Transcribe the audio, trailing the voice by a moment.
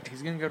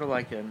He's gonna go to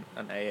like an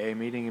AA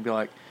meeting and be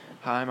like,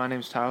 "Hi, my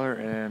name's Tyler,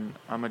 and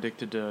I'm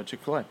addicted to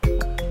Chick-fil-A."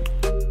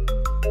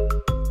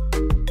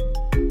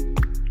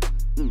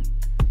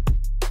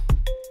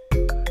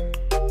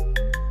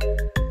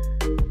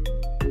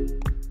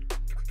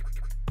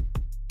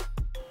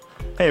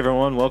 Hey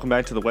everyone, welcome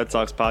back to the Wet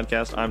Sox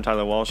podcast. I'm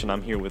Tyler Walsh, and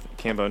I'm here with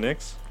Cambo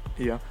Nix.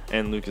 Yeah.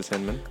 And Lucas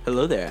Hinman.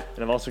 Hello there.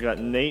 And I've also got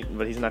Nate,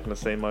 but he's not going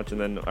to say much, and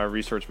then our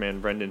research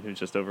man, Brendan, who's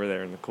just over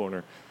there in the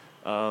corner.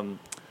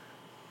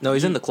 No,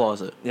 he's in the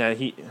closet. Yeah,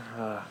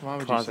 Why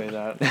would closet. you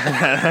say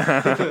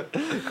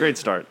that? Great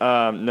start.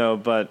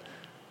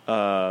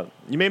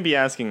 You may be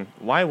asking,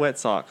 why Wet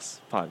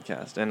Sox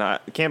podcast? And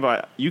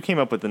Cambo, you came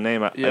up with the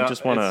name. I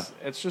just want to...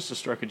 It's just a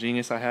stroke of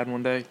genius I had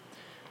one day.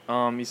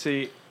 You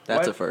see...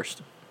 That's a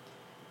first.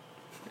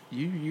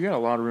 You got a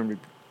lot of room to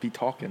be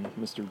talking,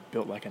 Mr.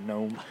 Built Like a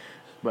Gnome.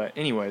 But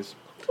anyways.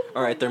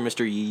 All right there,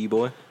 Mr. Yee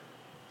Boy.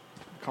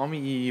 Call me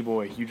Yee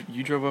Boy.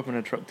 You drove up in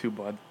a truck too,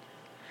 bud.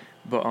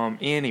 But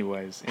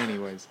anyways.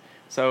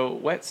 So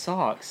Wet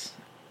Sox.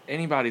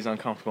 Anybody's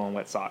uncomfortable in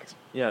Wet Sox.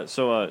 Yeah,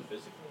 so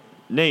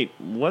Nate,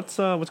 what's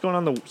going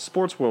on in the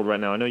sports world right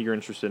now? I know you're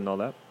interested in all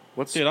that.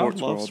 What's Dude,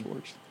 sports I love world?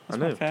 sports. I That's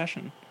know. my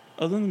passion.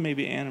 Other than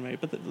maybe anime,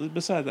 but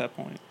beside that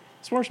point,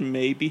 sports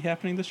may be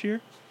happening this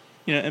year.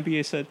 You know,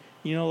 NBA said,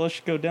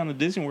 let's go down to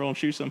Disney World and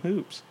shoot some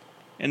hoops.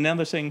 And now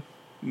they're saying,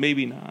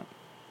 maybe not.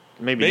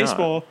 Maybe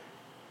Baseball,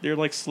 they're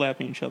like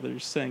slapping each other,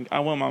 saying,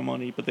 I want my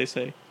money, but they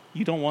say,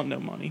 you don't want no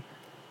money.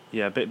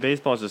 Yeah,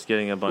 baseball's just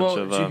getting a bunch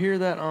of... Did you hear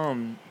that?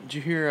 Did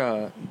you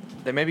hear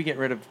they may be getting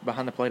rid of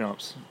behind the plate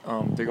umps?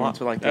 They're going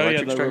to like the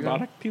electric the strike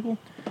robotic zone. people?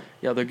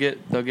 Yeah, they'll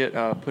get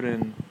put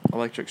in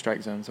electric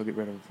strike zones. They'll get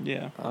rid of.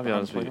 Yeah. I'll be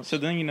honest with you. So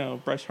then,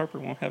 Bryce Harper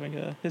won't having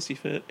a hissy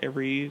fit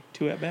every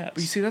 2 at-bats.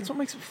 But you see, that's what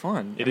makes it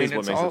fun. It is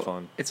what makes it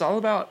fun. It's all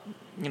about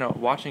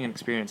watching an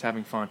experience,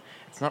 having fun.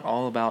 It's not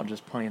all about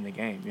just playing the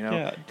game,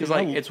 Yeah, Because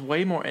dude, it's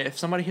way more. If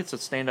somebody hits a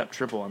stand-up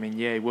triple, I mean,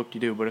 yay,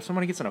 whoop-de-doo. But if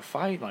somebody gets in a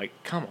fight, like,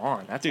 come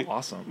on, that's Dude,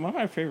 awesome. One of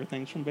my favorite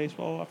things from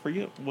baseball, I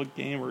forget what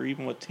game or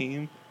even what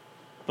team,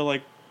 but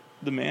like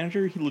the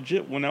manager, he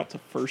legit went out to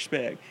first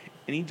bag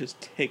and he just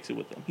takes it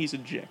with him. He's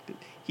ejected.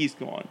 He's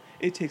gone.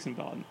 It takes him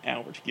about an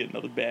hour to get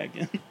another bag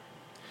in.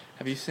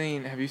 Have you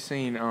seen?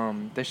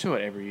 They show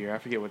it every year. I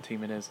forget what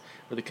team it is,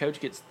 where the coach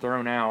gets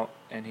thrown out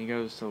and he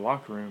goes to the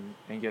locker room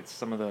and gets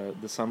some of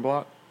the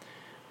sunblock,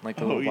 like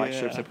the little white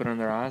strips they put on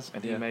their eyes,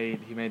 and he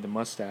made the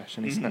mustache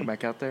and he snuck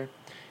back out there.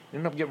 He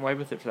ended up getting away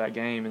with it for that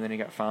game, and then he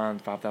got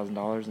fined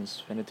 $5,000 and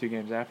suspended 2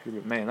 games after.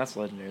 But man, that's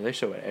legendary. They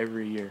show it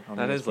every year.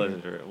 That is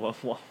legendary. Well,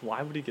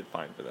 why would he get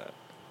fined for that?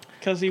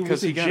 Because he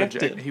was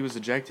ejected. He was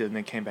ejected and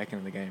then came back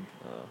into the game.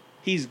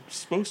 He's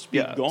supposed to be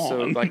gone.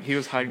 So like he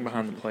was hiding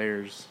behind the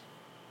players.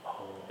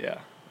 Yeah.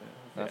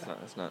 That's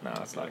not good.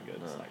 It's not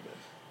good.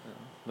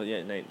 But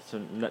yeah, Nate. So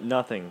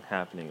nothing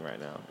happening right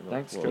now. In the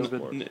Thanks, world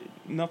of COVID. sports.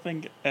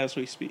 Nothing as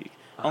we speak.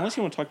 Unless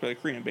you want to talk about the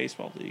Korean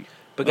Baseball League.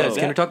 But guys,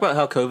 can we talk about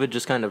how COVID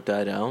just kind of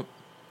died out?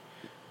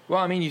 Well,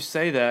 I mean, you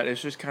say that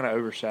it's just kind of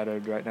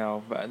overshadowed right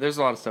now, but there's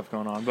a lot of stuff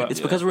going on. But It's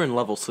because we're in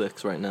level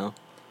 6 right now.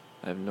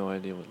 I have no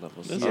idea what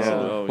level. This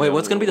is- Wait,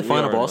 what's going to be the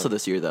final boss of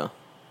this year, though?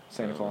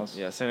 Santa Claus.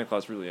 Yeah, Santa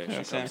Claus really actually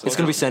Yeah, Santa comes. It's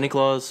going to be Santa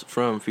Claus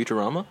from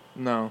Futurama?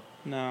 No.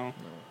 No.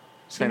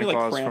 It's Santa going to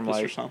be like Claus from Krampus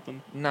or like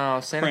something.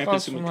 no Santa Krampus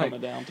Claus will from be like.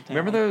 coming down to town.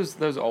 Remember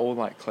those old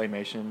like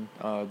claymation?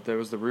 There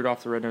was the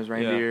Rudolph the Red-Nosed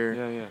Reindeer.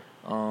 Yeah.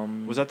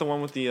 Was that the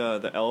one with the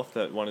elf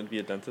that wanted to be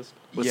a dentist?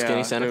 With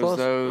Skinny Santa there was Claus?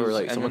 those, Or,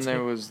 like, and then someone there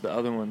skinny? was the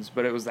other ones,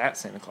 but it was that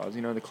Santa Claus.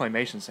 The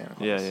claymation Santa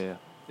Claus.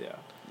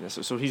 Yeah.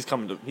 So he's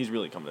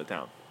really coming to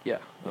town. Yeah.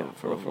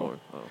 For Lord.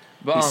 Oh.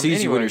 But, He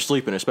sees you when anyways, you're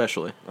sleeping,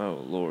 especially.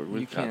 Oh Lord.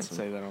 You can't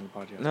say that on the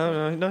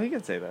podcast. No, he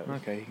can say that.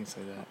 Okay, he can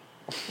say that.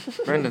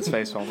 Brendan's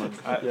face falling.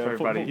 For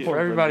poor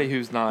everybody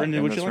who's not Brendan,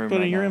 in would this you like room to put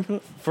right in your now.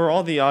 input? For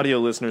all the audio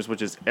listeners,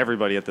 which is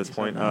everybody at this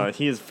point,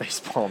 he is face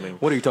palming.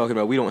 What are you talking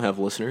about? We don't have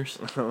listeners.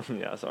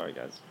 Yeah, sorry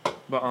guys.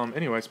 But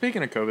anyway,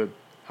 speaking of COVID,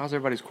 how's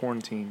everybody's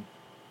quarantine?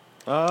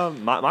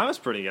 Mine was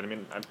pretty good. I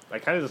mean, I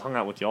kind of just hung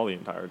out with y'all the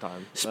entire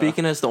time.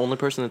 Speaking as the only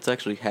person that's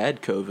actually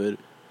had COVID,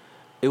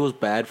 it was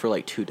bad for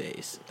like 2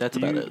 days. That's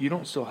about it. You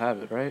don't still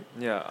have it, right?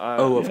 Yeah.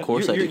 Oh, of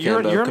course I do.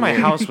 You're Cambo, in come my here.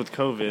 house with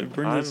COVID.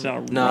 Brendan's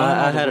I'm- not No, running out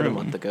I of the had it a room.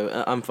 month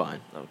ago. I'm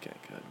fine. Okay,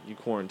 good. You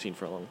quarantined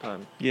for a long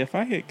time. Yeah, if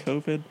I get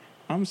COVID,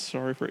 I'm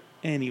sorry for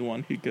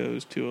anyone who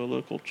goes to a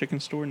local chicken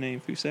store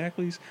named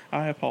Fusakli's.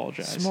 I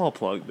apologize. Small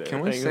plug there.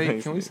 Can we Thanks, say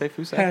Nate.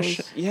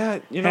 Fusakli's? Yeah,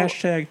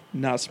 Hashtag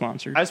not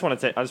sponsored. I just want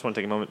to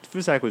take a moment.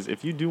 Fusakli's,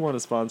 if you do want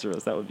to sponsor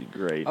us, that would be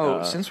great.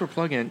 Oh, since we're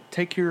plugging,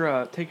 take your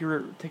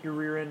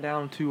rear end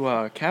down to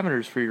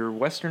Cabineters for your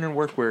Western and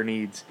workwear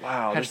needs.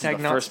 Wow, this is Hashtag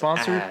the not first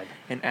sponsored. ad.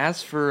 And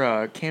ask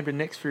for Camden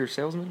Nix for your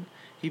salesman.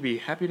 He'd be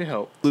happy to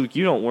help. Luke,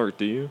 you don't work,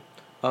 do you?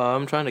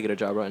 I'm trying to get a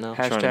job right now.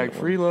 Trying to Hashtag get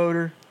one.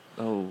 freeloader.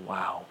 Oh,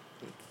 wow.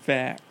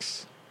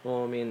 Facts.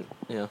 Well, I mean,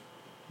 yeah,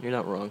 you're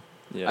not wrong.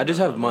 Yeah, I just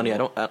no, have no, money.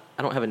 no. I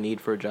don't have a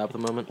need for a job at the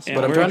moment. And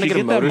But I'm where'd trying to you get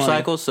a get that money?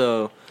 motorcycle,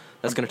 so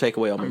that's going to take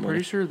away all my I'm money.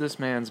 pretty sure this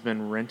man's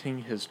been renting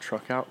his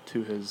truck out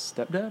to his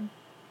stepdad.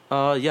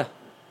 Yeah.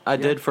 I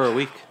did for a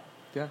week.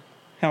 Yeah.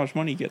 How much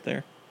money you get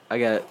there? I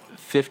got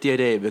 50 a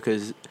day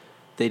because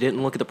they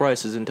didn't look at the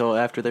prices until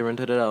after they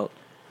rented it out.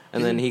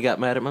 And then he got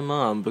mad at my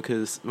mom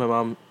because my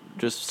mom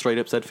just straight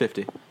up said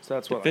 50. So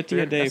that's what, 50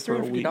 a day for a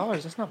week.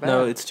 $350. That's not bad.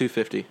 No, it's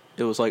 250.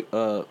 It was like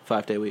a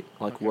 5-day week,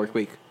 like Okay. work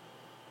week.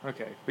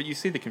 Okay, but you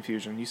see the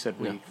confusion. You said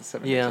Yeah. week. The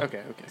 7 Yeah. days.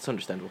 Okay. It's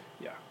understandable.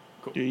 Yeah.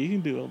 Cool. Dude, you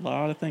can do a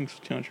lot of things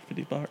for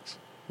 $250.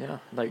 Yeah.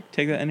 Like,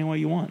 Take that any way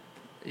you want.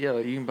 yeah,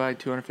 like you can buy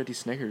 250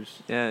 Snickers.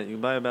 Yeah, you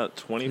can buy about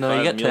 25 No,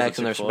 you got meals at tax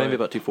in there, so Chick-fil-A. maybe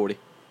about 240.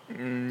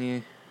 Yeah.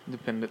 It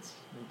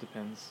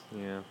depends.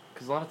 Yeah.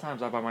 Because a lot of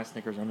times I buy my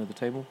Snickers under the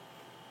table.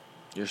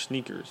 Your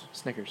sneakers.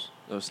 Snickers.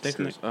 Oh,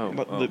 Snickers. Snick- Oh,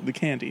 but oh. The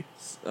candy.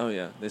 Oh,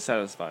 yeah. They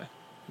satisfy.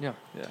 Yeah.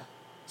 Yeah.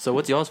 So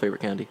what's y'all's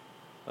favorite candy?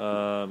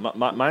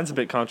 Mine's a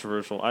bit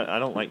controversial. I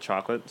don't like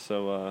chocolate,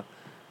 so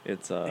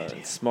it's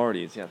Idiot.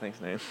 Smarties. Yeah, thanks,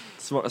 Nate.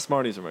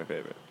 Smarties are my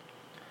favorite.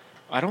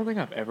 I don't think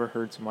I've ever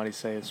heard somebody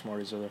say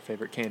Smarties are their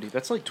favorite candy.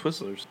 That's like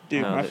Twizzlers.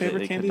 Dude, No, my they favorite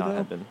could candy, not though,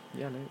 have been.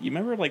 Yeah, Nate. you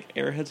remember, like,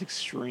 Airheads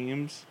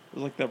Extremes? It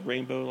was like that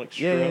rainbow, like,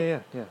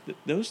 Yeah, strip. yeah.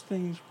 Those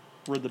things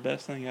were the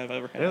best thing I've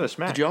ever had. Yeah, they're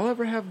smack. Did y'all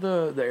ever have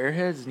the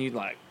Airheads and you'd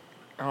like,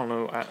 I don't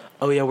know,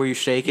 Oh, yeah, where you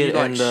shake you'd it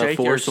like and the shake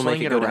force will sling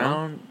make it go down?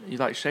 around. You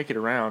like shake it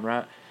around,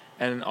 right?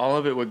 And all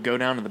of it would go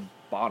down to the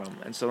bottom.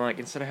 And so like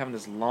instead of having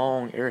this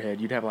long Airhead,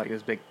 you'd have like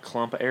this big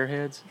clump of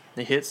Airheads.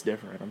 It hits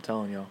different. I'm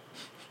telling y'all.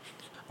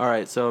 All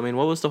right, so, I mean,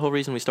 what was the whole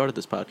reason we started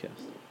this podcast?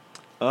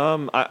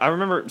 I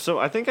remember. So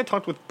I think I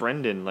talked with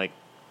Brendan like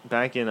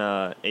back in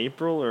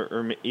April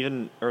or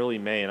even early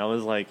May, and I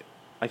was like,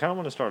 I kind of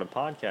want to start a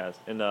podcast,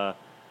 and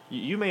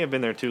you may have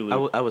been there too,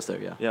 Luke. I was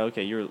there, yeah. Yeah,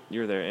 okay, you're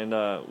there,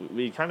 and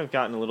we kind of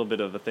gotten a little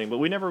bit of a thing, but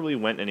we never really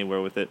went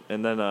anywhere with it.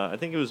 And then I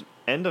think it was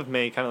end of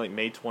May, kind of like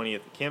May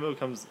 20th. Cambo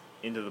comes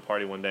into the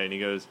party one day and he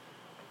goes,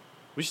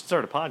 "We should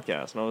start a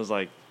podcast." And I was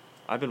like,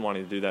 "I've been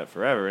wanting to do that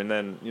forever." And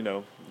then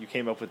you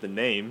came up with the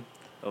name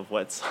of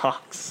Wet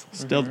Socks.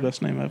 Still the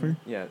best name ever.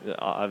 Yeah,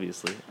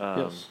 obviously.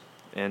 Yes.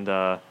 And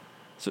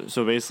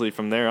so basically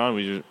from there on,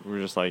 we were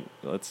just like,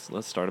 let's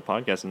start a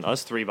podcast, and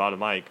us three bought a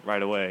mic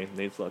right away.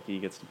 Nate's lucky he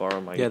gets to borrow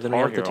my Yeah, then we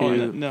Guitar have the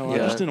Hero. two- No, I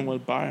Yeah. just didn't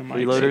want to buy a mic.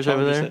 Freeloaders so I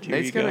over just there? said, "Here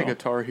Nate's you got a go."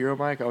 Guitar Hero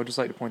mic. I would just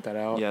like to point that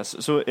out. Yes.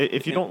 So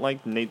if you don't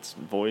like Nate's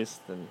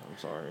voice, then I'm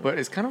sorry. But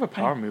it's kind of a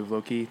power move,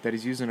 Loki, that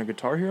he's using a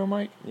Guitar Hero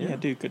mic. Yeah,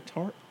 dude,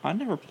 guitar. I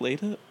never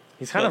played it.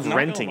 he's kind but of not gonna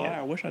renting lie, it.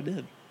 I wish I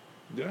did.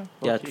 Yeah.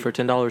 Yeah, for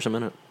 $10 a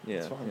minute. Yeah,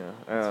 It's fine. yeah.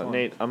 It's fine.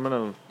 Nate, I'm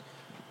gonna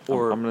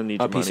need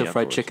a your piece money of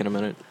fried afterwards. chicken a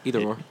minute. Either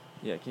Yeah. or.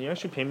 Yeah, can you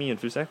actually pay me in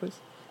Fusac, please?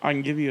 I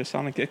can give you a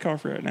Sonic gift card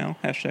for it now.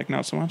 Hashtag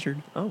not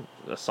sponsored. Oh,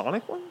 a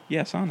Sonic one?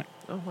 Yeah, Sonic.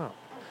 Oh wow,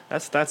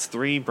 that's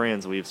 3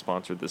 brands we've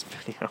sponsored this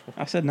video.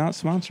 I said not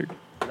sponsored.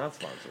 Not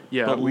sponsored.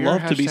 Yeah, But we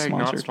love are to be hashtag not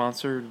sponsored.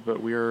 sponsored,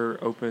 but we are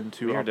open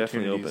to We are opportunities.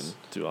 definitely open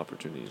to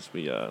opportunities.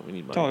 We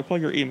need money. Tyler,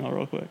 plug your email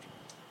real quick.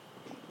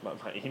 My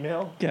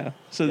email? Yeah,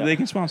 so Yeah. they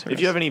can sponsor If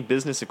us. you have any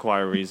business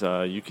inquiries,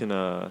 you can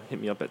hit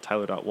me up at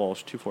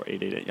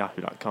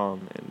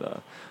tyler.walsh2488@yahoo.com,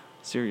 and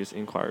serious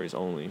inquiries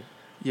only.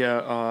 Yeah,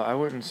 I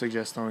wouldn't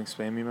suggest throwing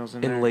spam emails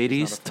in there. And He's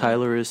ladies, not a fan.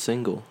 Tyler is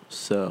single,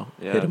 so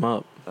Yeah. hit him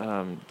up.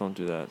 Don't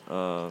do that.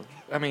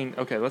 I mean,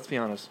 okay, let's be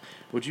honest.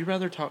 Would you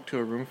rather talk to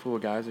a room full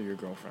of guys or your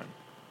girlfriend?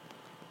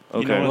 You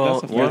Okay. know what, Well,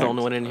 that's a you're the fact.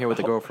 only one in here with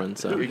a girlfriend,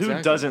 so Who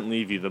Exactly. doesn't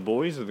leave you, the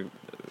boys or the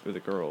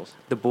girls?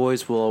 the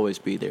boys will always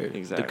be there.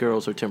 Exactly. The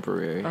girls are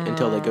temporary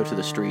until they go to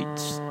the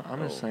streets. I'm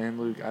just saying,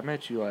 Luke. I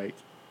met you like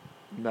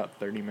about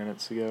 30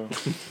 minutes ago.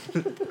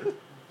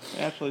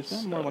 Actually, it's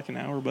been more like an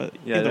hour, but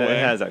Yeah, either way.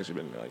 it has actually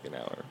been like an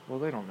hour. Well,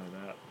 they don't know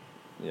that.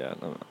 Yeah,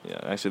 no, yeah.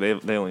 Actually,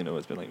 they only know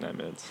it's been like 9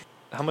 minutes.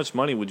 How much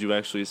money would you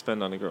actually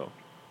spend on a girl?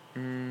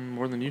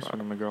 More than you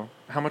spend on the girl.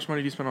 How much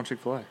money do you spend on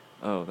Chick-fil-A?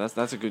 Oh,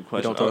 that's a good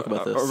question. don't talk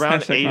about this.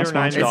 Around Hashtag $8 not or $9.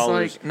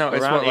 sponsored. It's like no,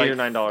 it's around what, $8 like, or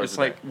 $9. It's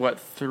like what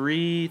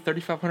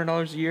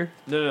 $3,500 a year?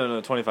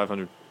 no,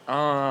 2,500.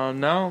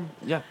 No.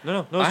 Yeah,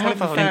 no, I it's have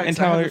the 2,500. facts. And I have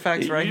Tyler, the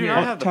facts right You do here.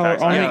 not have the Tyler,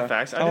 facts. on I a- have the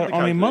facts. I did Tyler, the on a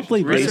calculations.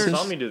 monthly Research- basis-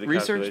 Saw me do the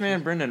Research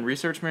man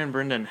calculations.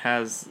 Brendan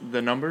has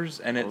the numbers,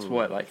 and it's Oh.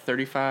 what, like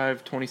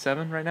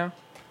 35.27 right now.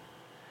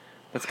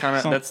 That's kind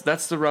of So-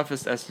 that's the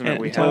roughest estimate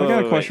And we Tyler, I got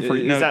have. a question for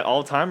you. Is No. that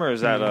all time or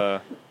is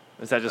that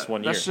just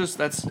 1 year?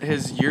 That's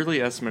his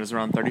yearly estimate is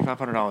around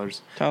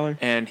 $3,500, Tyler,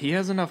 and he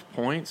has enough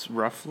points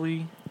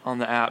roughly on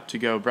the app to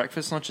go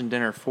breakfast, lunch, and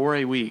dinner for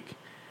a week.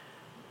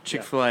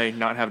 Chick-fil-A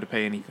not have to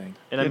pay anything.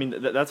 And I mean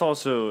that's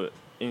also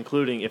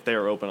including if they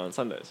are open on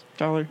Sundays.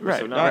 Tyler, Right,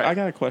 So not- I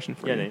got a question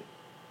for Yeah, you. Nate.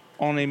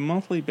 On a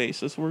monthly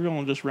basis, we're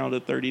going to just round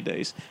it 30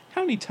 days.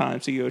 How many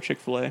times do you go to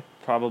Chick-fil-A?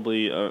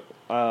 Probably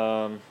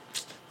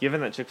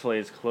given that Chick-fil-A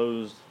is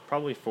closed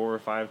probably 4 or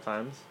 5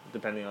 times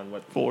depending on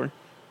what 4.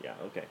 Yeah,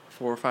 okay.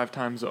 4 or 5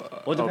 times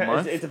Well, a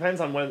month. it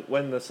depends on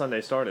when the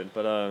Sunday started,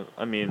 but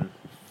I mean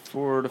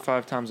 4 to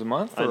 5 times a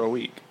month or a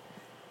week.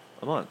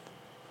 a month.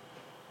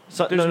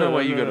 There's no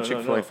way you go to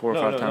Chick-fil-A 4 or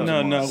 5 times No,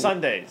 a month. no.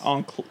 Sundays.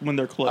 When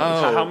they're closed.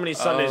 Oh. How many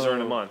Sundays are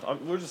in a oh. month?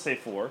 We'll just say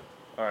 4.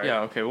 All right.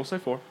 Yeah, okay, we'll say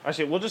 4.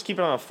 Actually, we'll just keep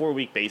it on a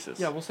 4-week basis.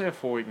 Yeah, we'll say a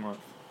 4-week month.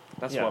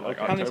 That's Yeah, what, like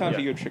okay. How many October? times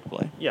do you go to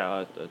Chick-fil-A?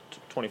 Yeah,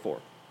 24.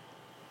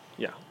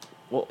 Yeah.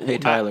 Well, Hey,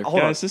 Tyler. hold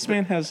on. Guys, this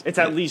man has... It's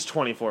at least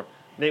 24.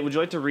 Nate, would you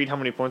like to read how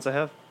many points I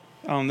have?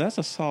 That's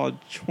a solid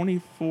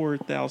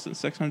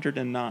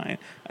 24,609.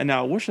 And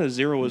now I wish that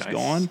zero was Nice.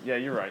 gone. Yeah,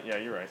 you're right.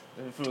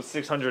 If it was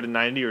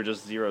 690 or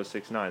just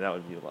 069, that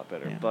would be a lot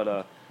better. Yeah.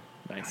 But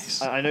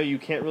Nice. I know you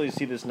can't really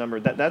see this number.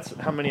 That's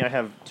how many I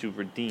have to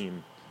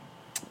redeem.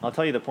 I'll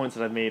tell you the points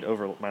that I've made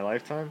over my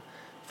lifetime: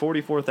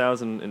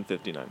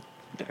 44,059.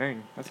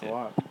 Dang, that's a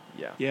lot.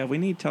 Yeah. Yeah, we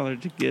need Tyler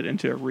to get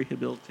into a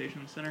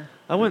rehabilitation center.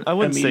 I wouldn't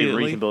say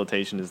Immediately.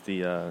 rehabilitation is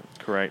the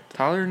correct.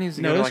 Tyler needs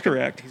to No, go to that's like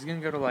correct. he's gonna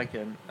go to like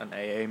an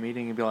AA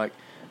meeting and be like,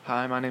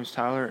 "Hi, my name's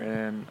Tyler,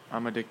 and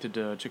I'm addicted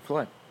to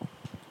Chick-fil-A."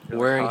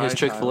 Wearing his Hi,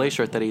 Chick-fil-A Tyler.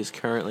 shirt that he's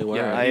currently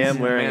wearing. Yeah, I am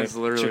wearing man's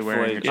a literally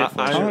wearing a Chick-fil-A shirt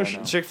Tyler's- right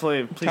now.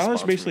 Chick-fil-A. Please Tyler's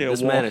sponsor basically me. a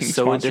This man walking is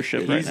so sponsorship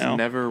addicted. right He's now.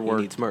 never He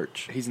worked. needs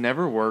merch. He's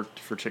never worked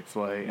for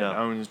Chick-fil-A and No.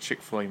 owns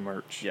Chick-fil-A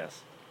merch.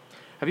 Yes.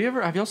 Have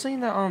y'all seen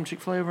that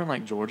Chick-fil-A over in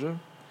like Georgia?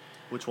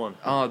 Which one?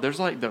 There's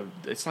like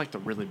it's like the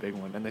really big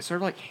one, and they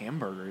serve like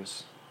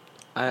hamburgers.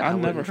 I I've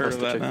wouldn't never heard trust of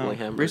the that, Chick-fil-A no.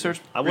 hamburger. Research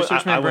I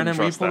wouldn't man Brennan,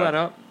 will you trust pull that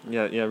up?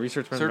 Yeah.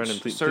 Research man Brennan,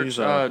 please. Search please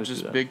do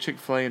just that. big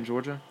Chick-fil-A in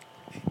Georgia.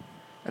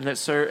 And that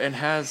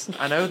has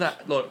I know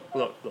that look.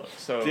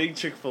 So Big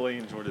Chick-fil-A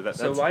in Georgia.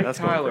 That's going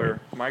Tyler,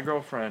 my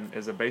girlfriend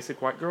is a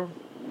basic white girl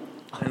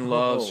and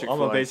loves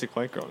Chick-fil-A. I'm a basic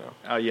white girl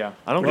now. Yeah.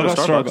 I don't What go to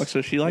about Starbucks. Starbucks?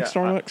 Does she like Yeah,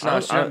 Starbucks? No,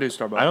 she doesn't do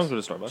Starbucks. I don't go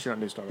to Starbucks. She don't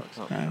do Starbucks.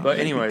 Oh, But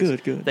okay,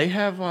 anyways, good. they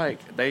have like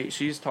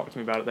she's talked to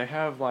me about it. They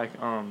have like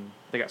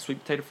they got sweet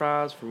potato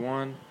fries for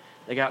one.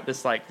 They got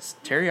this like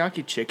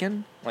teriyaki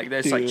chicken, like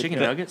there's like Dude, chicken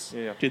that- nuggets.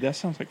 Yeah. Dude, that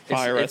sounds like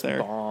fire it's right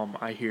there. bomb,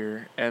 I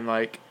hear, and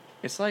like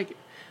it's like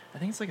I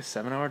think it's like a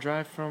 7-hour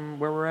drive from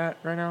where we're at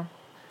right now.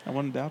 I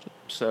wouldn't doubt it.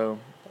 So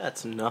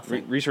That's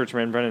nothing. Research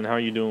man Brennan, how are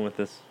you doing with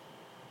this?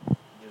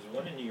 There's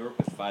one in New York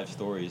with 5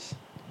 stories.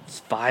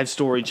 It's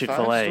 5-story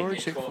Chick-fil-A. 5-story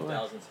Chick-fil-A.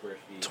 12,000 square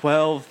feet.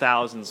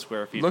 12,000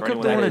 square feet. Look for up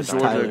anyone the that one in doesn't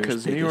know. Georgia Tyler's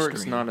because New biggest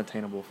York's dream. not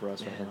attainable for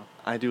us right Yeah. now.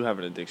 I do have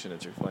an addiction to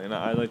Chick-fil-A, and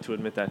I like to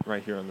admit that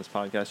right here on this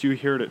podcast. You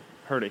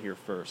heard it here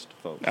first,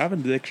 folks. I have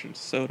an addiction to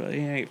soda. It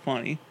ain't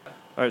funny.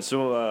 All right,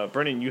 so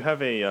Brennan, you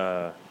have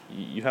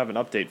you have an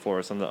update for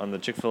us on the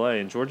Chick-fil-A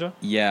in Georgia.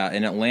 Yeah,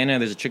 in Atlanta,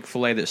 there's a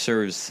Chick-fil-A that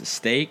serves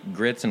steak,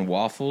 grits, and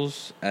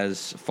waffles.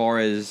 As far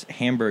as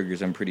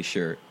hamburgers, I'm pretty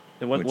sure.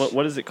 And Which-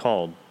 what is it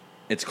called?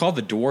 It's called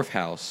the Dwarf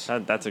House.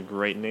 That's a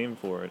great name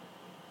for it.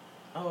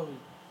 Oh.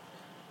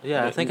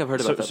 Yeah, I think I've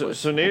heard about that place.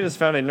 So Nate has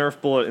found a Nerf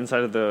bullet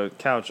inside of the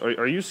couch.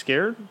 Are you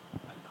scared?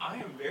 I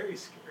am very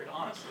scared,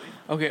 honestly.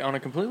 Okay, on a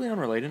completely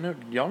unrelated note,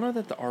 y'all know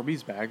that the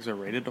Arby's bags are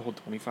rated to hold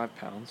 25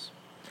 pounds?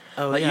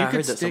 Oh, Like, yeah, you I could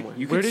heard that stick- somewhere.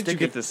 you Where could did you stick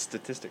get it- this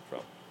statistic from?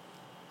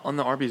 On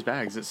the Arby's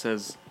bags, it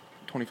says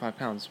 25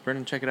 pounds.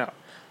 Brendan, check it out.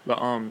 But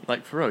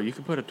like for real, you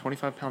could put a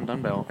 25-pound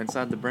dumbbell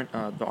inside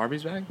the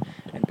Arby's bag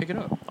and pick it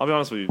up. I'll be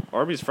honest with you.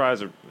 Arby's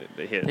fries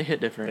they hit. They hit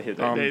different. They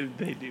hit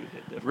They do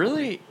hit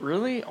different.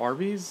 Really,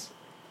 Arby's.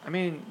 I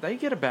mean, they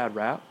get a bad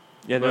rap.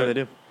 Yeah, no, but they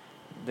do.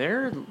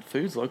 Their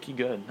food's low-key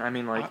good. I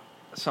mean, like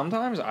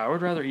sometimes I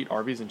would rather eat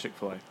Arby's than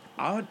Chick-fil-A.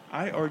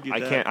 I argue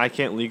that. I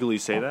can't legally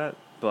say that,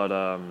 but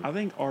I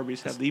think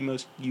Arby's have the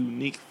most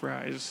unique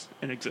fries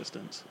in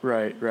existence.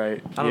 Right. I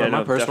don't Yeah, know. My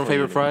no, personal definitely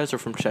favorite do. fries are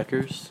from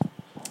Checkers.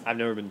 I've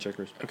never been to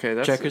Checkers. Okay,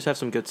 that's Checkers have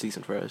some good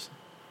seasoned fries.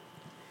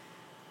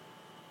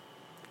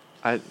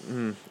 I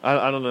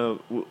don't know.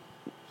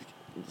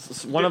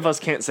 One of us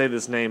can't say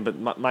this name,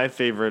 but my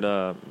favorite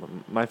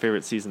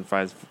seasoned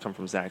fries come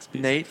from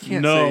Zaxby's. Nate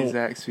can't No. say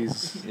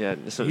Zaxby's. Yeah,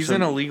 so, He's so-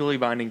 in a legally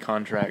binding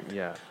contract.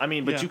 Yeah, I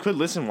mean, but Yeah. you could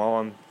listen while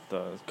on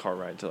the car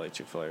ride to like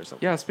Chick-fil-A or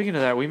something. Yeah, speaking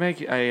of that, we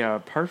make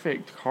a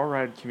perfect car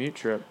ride commute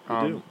trip. We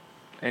do.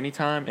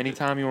 Anytime you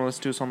want to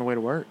listen to us on the way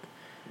to work.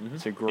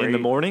 It's a great In the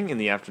morning, in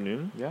the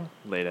afternoon, Yeah,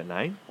 late at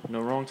night. no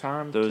wrong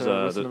time Those,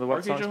 to listen the- to the Or Wet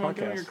you Sox just want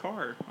to go in podcast. your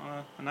car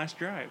on a nice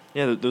drive.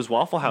 Yeah, those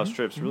Waffle House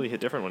trips really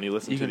hit different when you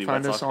listen You to can the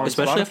find Red us Sox on podcast.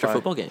 Especially after Spotify.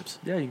 football games.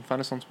 Yeah, you can find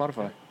us on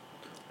Spotify.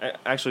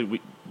 Actually,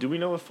 do we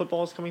know if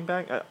football is coming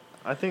back?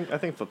 I think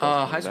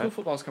football. High school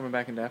football is coming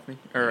back in Daphne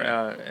or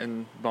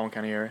in Baldwin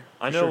County area.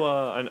 I know.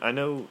 I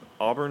know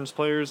Auburn's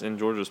players and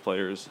Georgia's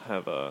players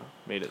have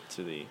made it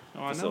to the.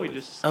 Oh, I know we facility.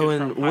 just. Oh,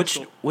 skipped and from high which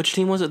school. which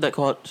team was it that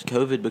caught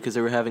COVID because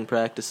they were having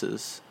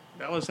practices?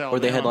 That was Alabama. Or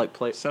they had, like,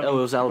 play- Seven, oh,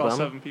 it was about Alabama?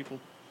 7 people.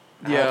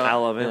 Yeah.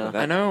 Alabama. Yeah.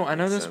 that I know.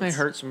 makes This may sense.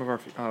 hurt some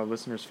of our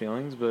listeners'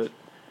 feelings, but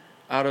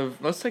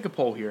let's take a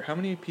poll here. How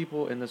many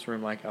people in this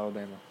room like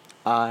Alabama?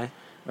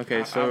 Okay, I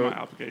have so my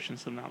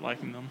applications of not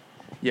liking them.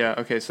 yeah,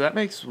 okay, so that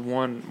makes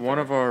one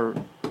of our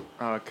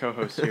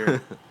co-hosts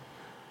here.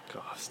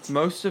 Cost.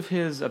 Most of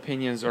his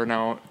opinions are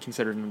now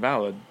considered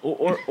invalid.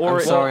 Or I'm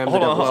sorry, I'm the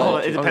hold on, devil's hold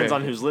on. It advocate. depends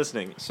Okay. on who's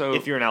listening. So-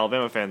 if you're an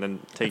Alabama fan, then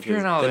take If you're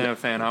his. an Alabama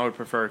fan, I would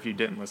prefer if you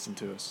didn't listen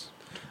to us.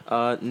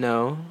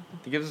 No.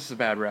 It gives us a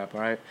bad rap,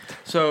 all right?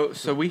 So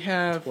we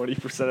have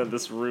 20% of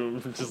this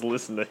room just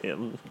listen to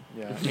him.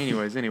 yeah.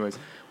 Anyways,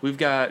 we've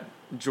got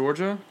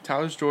Georgia.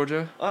 Tyler's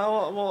Georgia.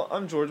 Well,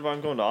 I'm Georgia, but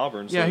I'm going to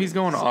Auburn. Yeah, he's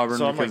going to Auburn.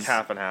 So I'm like because-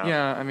 half and half.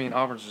 Yeah, I mean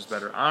Auburn's just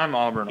better. I'm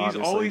Auburn, He's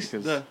obviously. always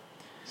because the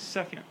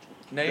second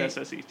Nate-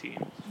 best SEC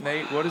team.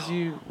 Nate, what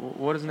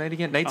is Nate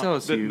again? Nate's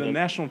LSU. The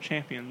national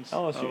champions.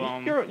 LSU.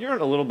 Of, You're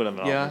a little bit of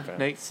an yeah,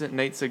 Auburn fan.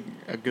 Nate's a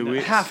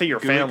gooey. Half of your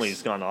Gooix.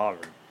 family's gone to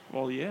Auburn.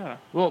 Well, yeah.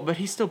 Well, but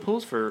he still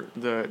pulls for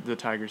the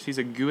Tigers. He's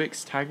a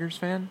Guix Tigers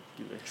fan.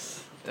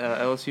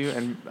 LSU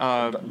and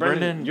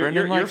Brendan. You're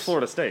likes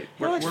Florida State.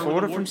 He likes Where-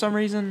 Florida where- from some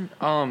reason.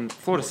 Florida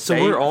So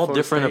State. we're all Florida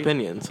different State.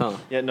 opinions, huh?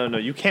 Yeah, no,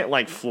 you can't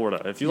like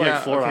Florida. If you Yeah,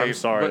 like Florida, okay, I'm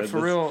sorry. But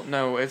for real,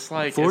 no, it's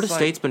like Florida it's like,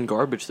 State's been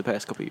garbage the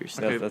past couple years.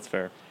 Okay. that's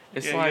fair.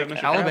 It's Yeah, you like got Mr.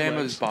 Crab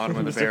Alabama's Legs. bottom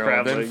of the Mr. barrel,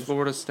 Crab then Legs.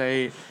 Florida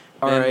State,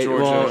 All then right,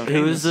 Georgia. well,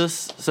 who is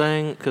this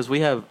saying? Because we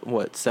have,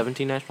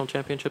 17 national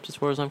championships as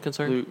far as I'm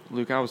concerned?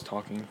 Luke, I was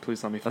talking.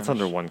 Please let me finish. That's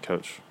under one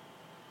coach.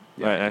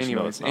 Yeah, Right, actually,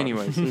 no, it's not.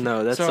 anyways.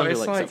 No, that's So under it's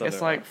like, like something. it's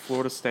like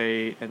Florida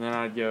State, and then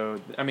I'd go.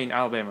 I mean,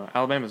 Alabama.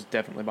 Alabama's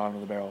definitely bottom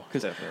of the barrel.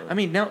 Because Definitely. I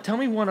mean, now tell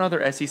me one other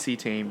SEC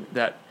team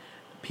that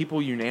people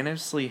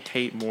unanimously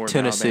hate more.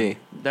 Tennessee. Than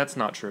Alabama. That's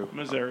not true.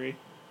 Missouri.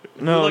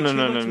 No. Who likes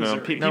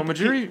Missouri? No,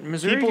 Missouri.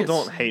 People gets-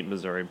 don't hate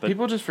Missouri, but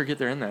People just forget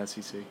they're in the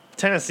SEC.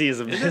 Tennessee is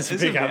a Isn't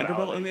big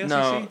Vanderbilt in the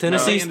No. SEC?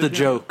 Tennessee's No. the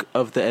joke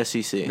of the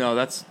SEC. No,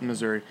 that's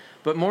Missouri.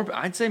 But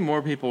I'd say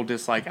more people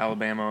dislike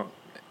Alabama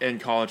in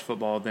college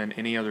football than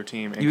any other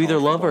team. In You either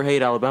college love football. or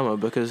hate Alabama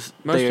because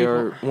Most they people-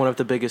 are one of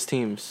the biggest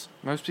teams.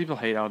 Most people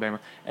hate Alabama,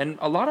 and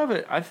a lot of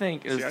it, I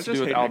think, is See, I to just do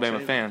with hate Alabama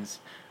Nick Saban. fans.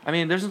 I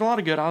mean, there's a lot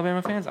of good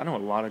Alabama fans. I know a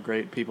lot of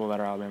great people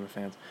that are Alabama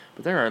fans,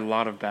 but there are a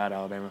lot of bad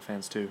Alabama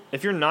fans too.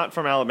 If you're not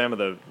from Alabama,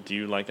 though, do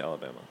you like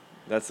Alabama?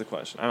 That's the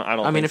question. I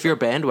don't. I mean, think if you're a so.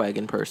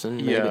 bandwagon person,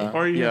 maybe. Yeah.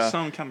 Or you Yeah. have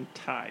some kind of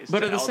ties.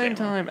 But to at the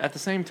Alabama.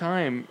 same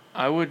time,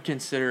 I would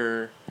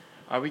consider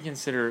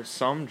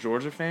some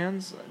Georgia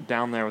fans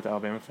down there with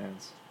Alabama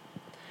fans.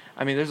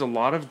 I mean, there's a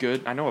lot of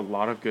good. I know a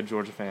lot of good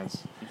Georgia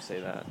fans, you say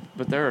that.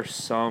 but there are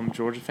some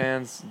Georgia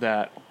fans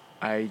that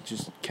I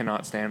just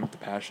cannot stand with the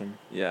passion.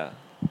 Yeah.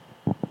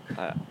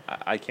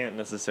 I can't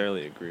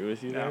necessarily agree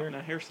with you there.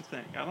 Now, here's the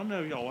thing. I don't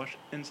know if y'all watch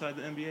Inside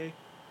the NBA.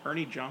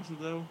 Ernie Johnson,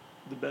 though,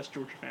 the best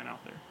Georgia fan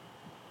out there.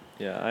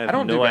 Yeah, I have I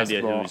don't no do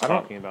idea who basketball. he's I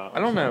don't- talking about. I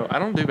don't know. I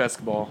don't do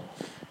basketball.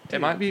 It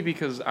Dude. might be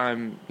because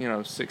I'm,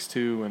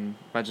 6'2", and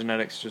my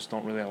genetics just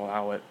don't really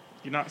allow it.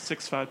 You're not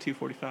 6'5",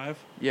 245.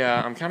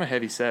 Yeah, I'm kind of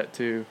heavy set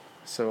too.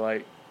 So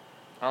like,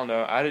 I don't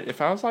know.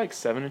 If I was like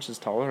 7 inches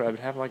taller, I would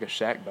have like a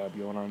Shaq vibe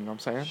going on. You know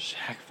what I'm saying?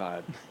 Shaq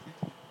vibe.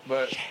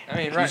 But I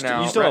mean, You right st-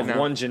 now, you still right have now,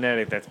 one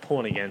genetic that's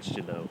pulling against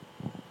you, though.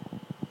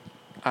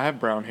 I have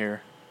brown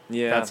hair.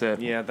 Yeah, That's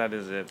it. Yeah, that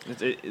is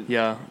it.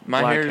 Yeah,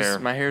 my Black hair's hair.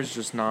 my hair's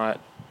just not.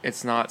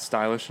 It's not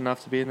stylish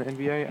enough to be in the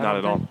NBA. I Not don't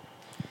at all. think.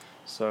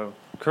 So,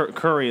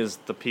 Curry is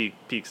the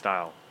peak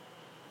style.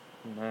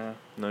 nah,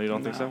 No, you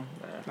don't think so? No.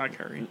 Not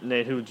Curry.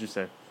 Nate, who would you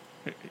say?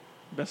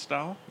 Best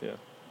style? Yeah.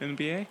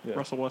 NBA? Yeah.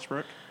 Russell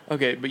Westbrook.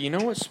 Okay, but you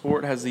know what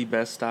sport has the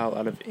best style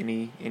out of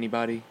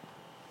anybody?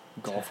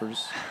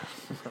 Golfers.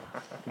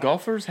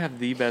 Golfers have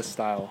the best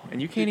style,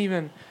 and you can't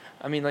even.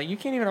 I mean, like you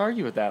can't even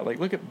argue with that. Like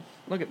look at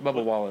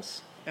Bubba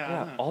Wallace. Yeah, I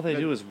Yeah, know. all they But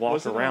do is walk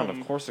wasn't, around.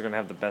 Of course, they're gonna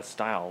have the best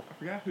style. I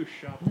forgot who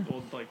shot the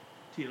gold, like,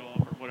 teed it off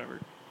or whatever.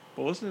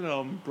 But wasn't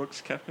it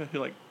Brooks Koepka who,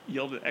 like,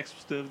 yelled an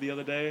expletive the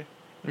other day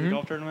in Mhm. the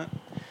golf tournament?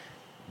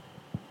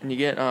 And you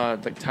get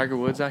like Tiger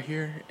Woods out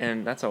here,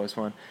 and that's always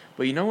fun.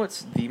 But you know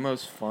what's the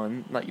most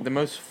fun? Like the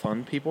most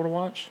fun people to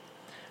watch?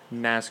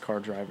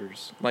 NASCAR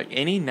drivers. Like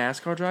any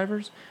NASCAR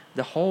drivers,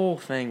 the whole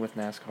thing with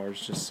NASCAR is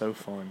just so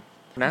fun.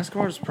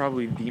 NASCAR is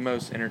probably the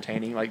most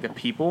entertaining. Like the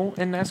people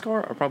in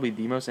NASCAR are probably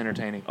the most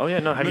entertaining. Oh yeah,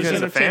 no. Have you Most seen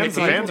the entertaining fans?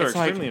 The people. fans are It's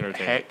like, extremely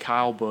entertaining. Heck,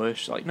 Kyle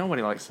Busch. Like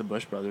nobody likes the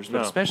Busch brothers, but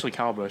No. especially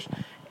Kyle Busch.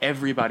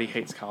 Everybody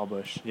hates Kyle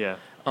Busch. Yeah.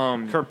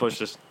 Kurt Kurt Busch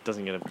just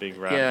doesn't get a big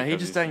rap. Yeah, he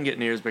because just he's- doesn't get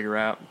near as big a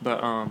rap.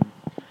 But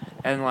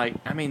and like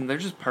I mean, their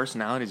just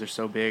personalities are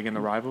so big in the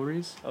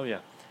rivalries, Oh yeah.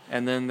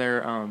 and then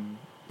they're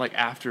like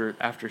after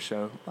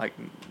show, like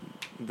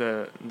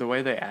the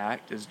way they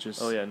act is just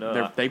Oh, yeah,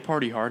 no, they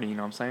party hard. You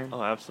know what I'm saying?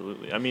 Oh,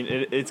 absolutely. I mean,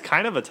 it's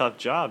kind of a tough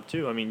job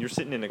too. I mean, you're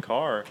sitting in a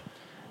car,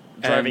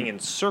 driving in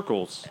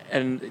circles.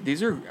 And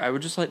these are I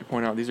would just like to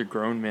point out these are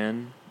grown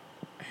men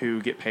who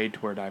get paid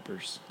to wear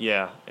diapers.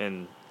 Yeah,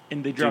 and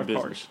And they Do drive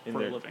business cars in for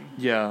their- a living.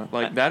 Yeah,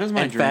 like that is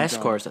my And dream fast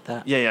job. cars at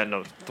that. yeah,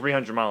 no,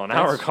 300 mile an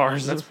hour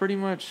cars. That's pretty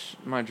much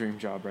my dream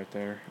job right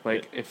there.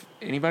 Like if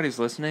anybody's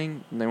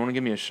listening and they want to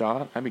give me a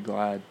shot, I'd be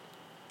glad.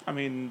 I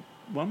mean,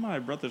 one of my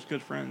brother's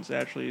good friends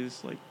actually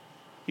is, like,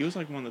 he was,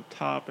 like, one of the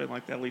top and,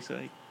 like, at least,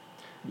 like,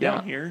 down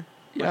Yeah. here.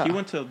 Yeah. Like, he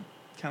went to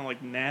kind of,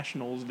 like,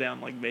 nationals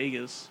down, like,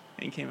 Vegas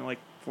and came in, like,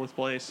 4th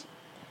place.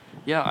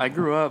 Yeah, I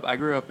grew up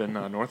in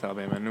North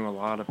Alabama. I knew a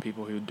lot of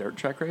people who dirt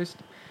track raced,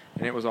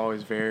 and it was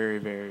always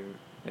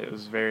it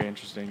was very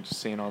interesting just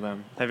seeing all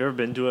them. Have you ever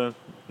been to a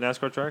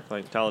NASCAR track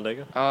like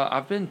Talladega?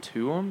 I've been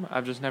to them.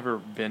 I've just never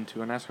been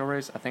to a NASCAR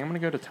race. I think I'm gonna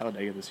go to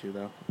Talladega this year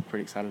though. I'm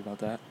pretty excited about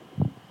that.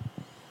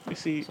 You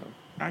see, So,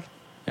 I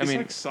I mean,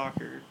 like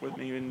soccer with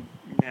me in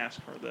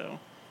NASCAR, though.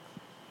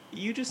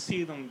 You just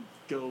see them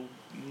go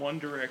one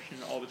direction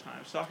all the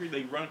time. Soccer,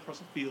 they run across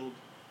the field.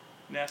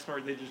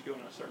 NASCAR, they just go in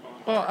a circle.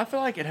 well, I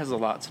feel like it has a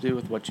lot to do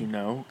with what you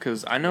know,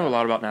 because I know a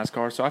lot about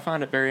NASCAR, so I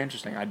find it very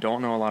interesting. I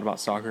don't know a lot about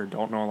soccer.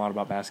 Don't know a lot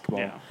about basketball.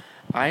 Yeah.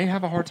 I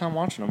have a hard time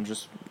watching them.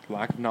 Just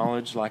lack of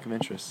knowledge, lack of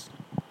interest.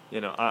 You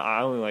know,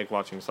 I only like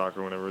watching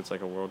soccer whenever it's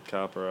like a World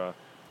Cup or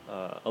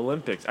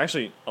Olympics.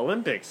 Actually,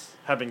 Olympics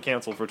have been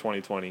canceled for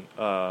 2020.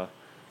 That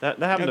happened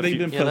Yeah, a they've few.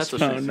 been Yeah, that's what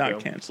she postponed, not ago.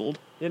 canceled.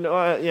 You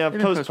know, yeah, They've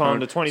been postponed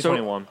to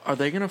 2021. So are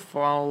they gonna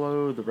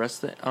follow the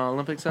rest of the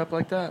Olympics up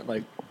like that?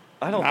 Like,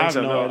 I don't I think have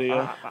so. no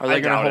idea. are they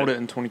gonna hold it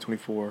in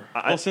 2024?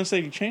 Well, since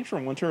they changed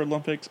from Winter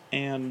Olympics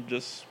and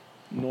just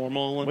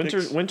normal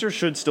Olympics. Winter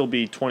should still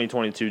be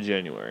 2022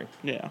 January.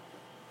 Yeah.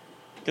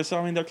 Because,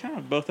 I mean, they're kind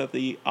of both at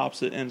the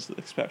opposite ends of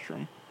the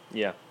spectrum.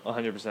 Yeah,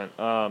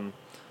 100%.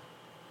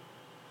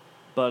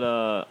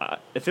 But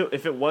if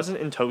it wasn't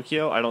in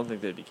Tokyo, I don't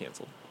think they'd be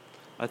canceled.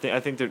 I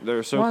think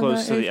they're so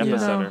close to the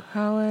epicenter.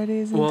 How it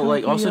is Well,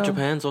 like also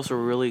Japan's also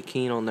really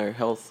keen on their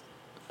health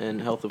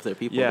and health of their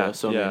people. Yeah, though,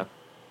 so I yeah, mean,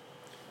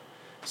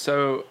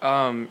 So,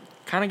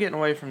 kind of getting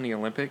away from the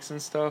Olympics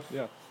and stuff.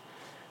 yeah.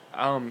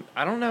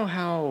 I don't know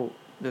how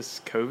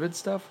this COVID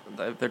stuff.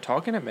 They're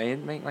talking it may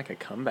make like a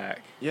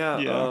comeback. Yeah,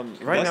 Yeah.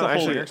 right That's now, a whole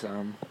actually, Next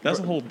time. That's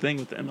the whole thing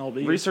with the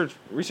MLB.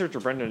 researcher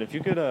Brendan, if you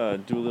could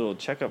do a little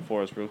checkup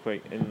for us real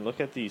quick and look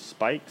at the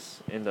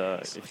spikes and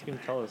if you can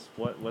tell us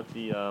what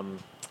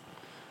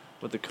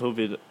the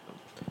COVID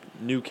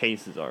new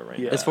cases are right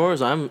Yeah. now. as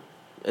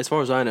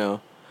far as I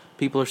know,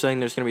 people are saying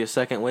there's going to be a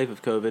second wave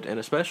of COVID, and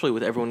especially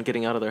with everyone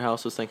getting out of their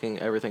houses thinking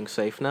everything's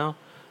safe now,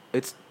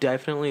 it's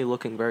definitely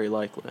looking very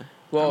likely.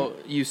 Well,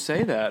 you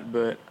say that,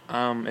 but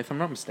if I'm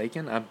not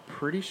mistaken, I'm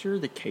pretty sure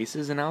the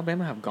cases in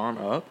Alabama have gone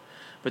up,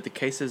 but the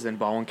cases in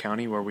Baldwin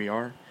County, where we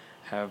are,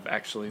 have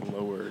actually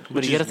lowered. But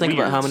which you got to is think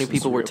about weird how many since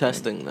people were reopening.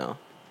 testing though.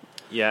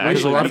 Yeah,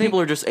 Because a actually, lot I of think-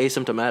 people are just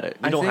asymptomatic.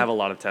 we I don't think- have a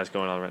lot of tests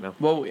going on right now.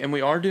 Well, and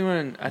we are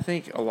doing. I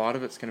think a lot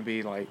of it's going to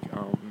be like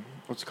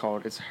what's it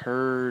called? It's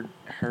herd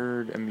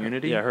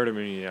immunity. Yeah, herd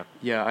immunity. Yeah.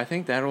 Yeah, I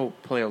think that'll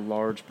play a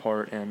large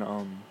part in.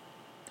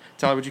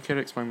 Tyler, would you care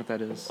to explain what that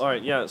is? All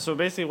right. Yeah. So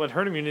basically, what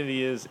herd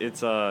immunity is,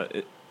 it's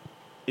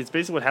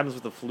basically what happens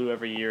with the flu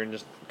every year and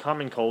just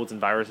common colds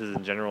and viruses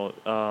in general.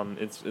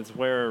 It's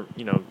where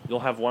you'll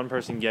have one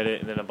person get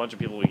it and then a bunch of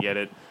people will get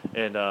it,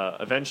 and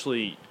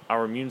eventually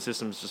our immune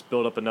systems just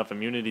build up enough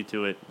immunity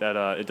to it that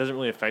it doesn't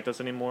really affect us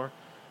anymore.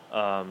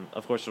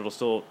 Of course, it'll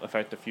still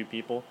affect a few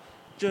people.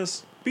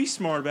 Just be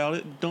smart about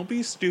it. Don't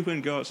be stupid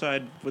and go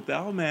outside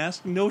without a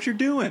mask. Know what you're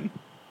doing.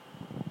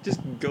 Just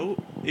go.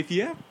 If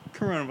you have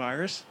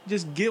coronavirus,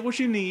 just get what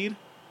you need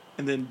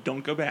and then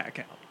don't go back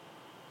out.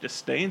 Just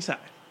stay inside.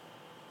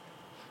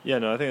 Yeah.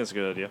 No, I think that's a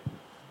good idea.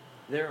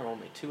 There are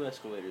only 2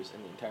 escalators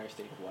in the entire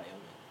state of Wyoming.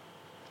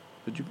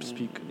 Would you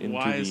speak into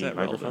Why the is that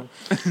microphone?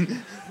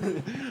 relevant?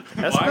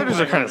 Escalators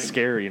are kind Wyoming? of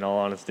scary, in all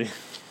honesty.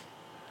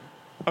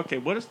 Okay,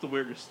 what is the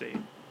weirdest state?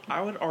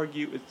 I would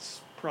argue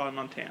it's probably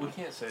Montana.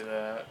 can't say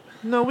that.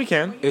 No, we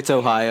can. It's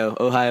Ohio.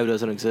 Ohio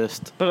doesn't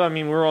exist. But I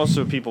mean, we're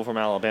also people from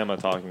Alabama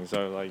talking,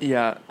 so like.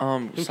 Yeah.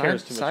 Who Side,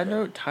 cares too much side about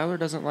note: Tyler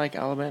doesn't like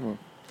Alabama.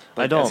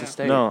 I Like, don't. as a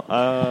state. No.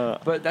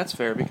 But that's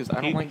fair because I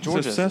don't He- like he's Georgia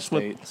as a obsessed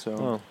with- state. So.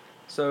 Oh.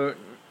 So,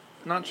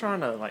 not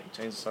trying to like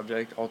change the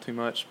subject all too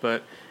much,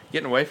 but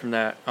getting away from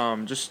that,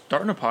 just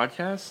starting a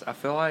podcast. I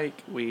feel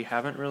like we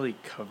haven't really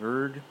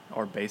covered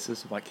our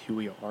basis of like who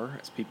we are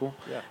as people,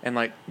 Yeah. and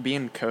like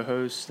being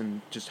co-host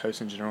and just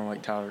host in general.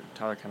 Like Tyler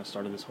kind of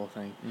started this whole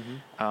thing.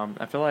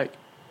 Mm-hmm. I feel like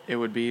it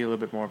would be a little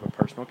bit more of a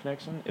personal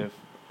connection if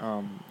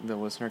the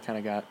listener kind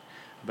of got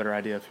a better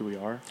idea of who we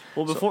are.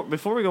 Well,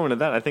 before we go into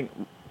that, I think,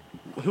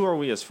 who are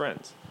we as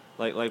friends?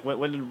 Like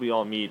when did we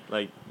all meet?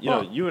 Like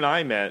Well, you and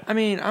I met. I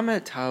mean, I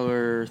met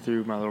Tyler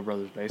through my little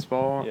brother's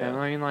baseball, Yeah. and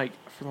I mean, like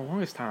for the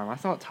longest time, I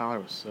thought Tyler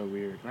was so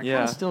weird. And I Yeah.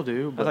 kind of still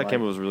do. I But thought like,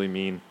 Kemba was really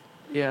mean.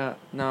 yeah,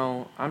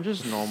 no, I'm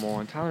just normal,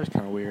 and Tyler's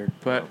kind of weird.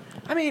 But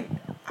I mean,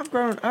 I've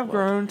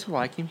grown to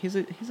like him. He's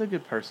a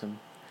good person.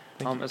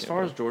 Thank you, As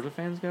far Kemba. as Georgia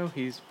fans go,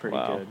 he's pretty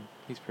Wow. good.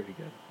 He's pretty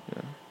good.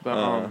 Yeah. But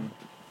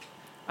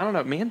I don't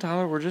know. Me and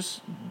Tyler, we're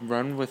just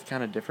run with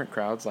kind of different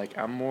crowds. Like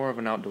I'm more of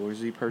an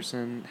outdoorsy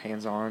person,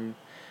 hands-on,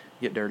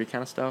 get dirty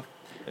kind of stuff.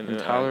 And And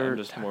Tyler, I'm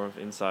just more of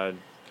inside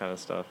kind of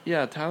stuff.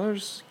 Yeah,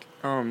 Tyler's.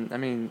 I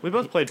mean, We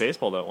both played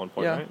baseball though at one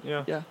point, Yeah, right?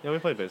 Yeah. yeah. Yeah, we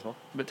played baseball.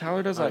 But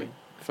Tyler does I- like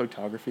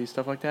photography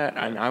stuff like that,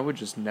 and I would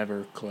just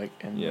never click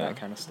in Yeah. that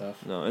kind of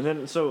stuff. No, and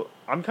then so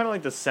I'm kind of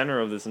like the center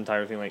of this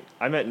entire thing. Like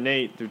I met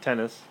Nate through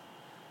tennis.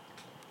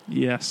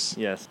 Yes.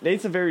 Yes,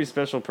 Nate's a very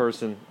special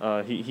person.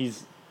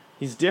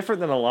 He's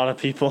different than a lot of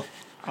people.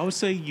 I would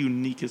say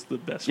unique is the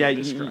best Yeah, way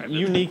to describe it.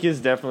 unique is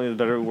definitely the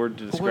better word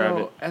to describe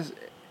Well, it. as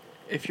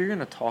if you're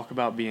gonna talk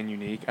about being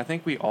unique, I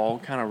think we all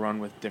kind of run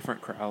with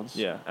different crowds.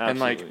 Yeah, And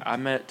like absolutely. I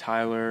met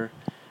Tyler,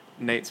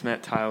 Nate's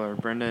met Tyler,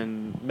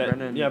 Brendan.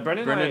 Brendan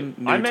Brendan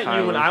and I knew met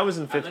Tyler you when I was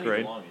in 5th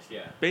grade.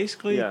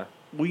 Basically, Yeah.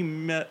 we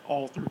met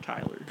all through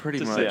Tyler. Pretty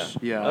to much. say.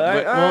 Yeah.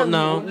 Well,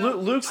 no.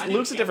 Luke's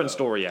a different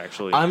story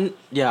actually. I'm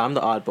the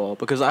oddball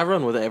because I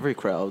run with every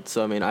crowd.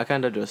 So I mean, I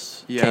kind of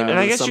just Yeah. came And in and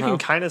I guess somehow. you can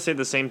kind of say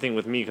the same thing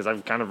with me because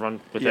I've kind of run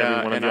with every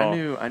Yeah, one of and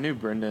y'all. I knew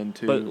Brendan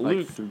too, But like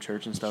Luke, through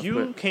church and stuff. You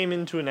but came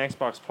into an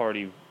Xbox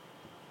party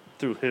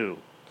through who?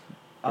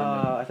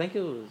 I think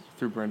it was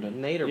through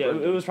Brendan. Nate or Yeah,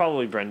 Brendan. it was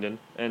probably Brendan,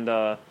 and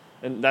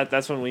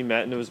that's when we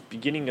met, and it was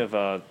beginning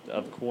of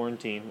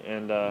quarantine,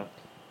 and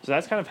so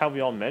that's kind of how we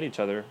all met each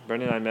other.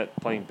 Brendan and I met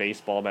playing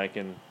baseball back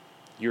in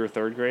you were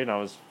third grade and I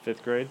was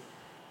fifth grade,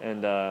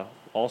 and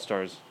All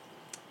Stars,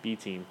 B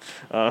team.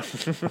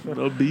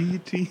 The B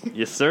team.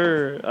 Yes,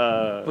 sir.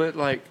 But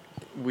like,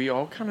 we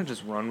all kind of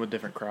just run with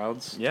different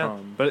crowds. Yeah,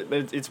 but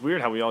it's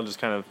weird how we all just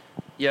kind of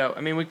Yeah,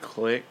 I mean, we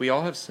click. We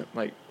all have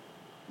like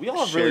we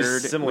all have really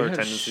shared, similar we have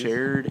tendencies.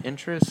 shared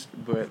interests,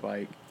 but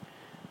like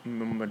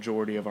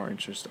majority of our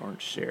interests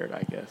aren't shared,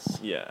 I guess.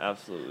 Yeah,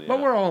 absolutely. But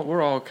yeah.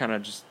 we're all kind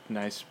of just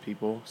nice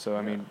people. So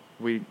I mean,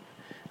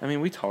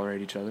 we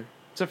tolerate each other,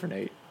 except for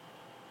Nate.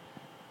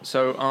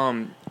 So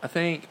I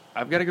think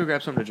I've got to go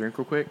grab something to drink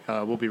real quick.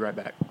 We'll be right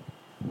back.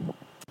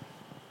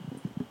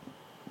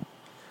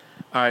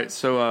 All right,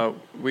 so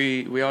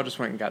we all just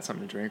went and got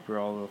something to drink. We're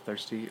all a little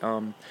thirsty.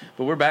 But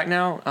we're back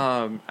now.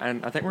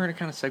 And I think we're gonna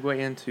kind of segue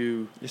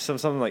into Just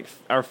something like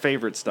our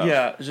favorite stuff.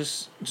 yeah,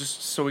 just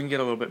so we can get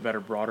a little bit better,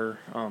 broader.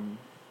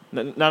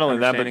 Not only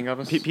that, but Understanding of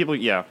us? people.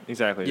 Yeah,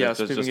 exactly. Yeah, There's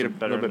so people just can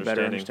get a little bit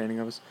better understanding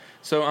of us.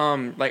 So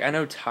like I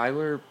know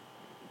Tyler,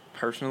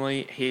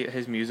 personally,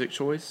 his music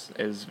choice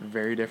is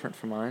very different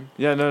from mine.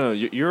 Yeah, no.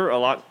 You're a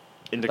lot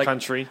into Like,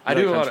 country. I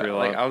You do like a lot country of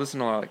like I listen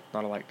to a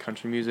lot of like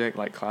country music,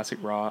 like classic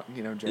rock,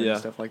 Jerry yeah,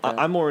 stuff like that.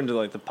 I'm more into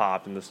like the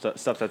pop and the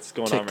stuff that's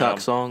going on TikTok around.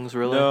 songs,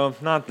 really? No,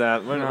 not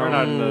that. We're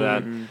not into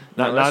that. Mm-mm.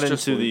 Not No, that's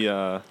just into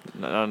Luke.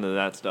 not into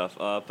that stuff.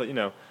 But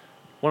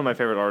one of my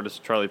favorite artists,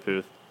 Charlie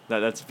Puth.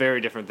 That's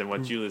very different than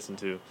what you listen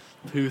to.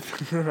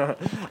 Puth.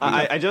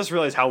 I just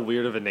realized how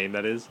weird of a name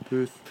that is.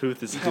 Puth.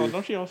 Puth is. Oh,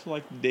 don't you also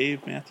like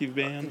Dave Matthews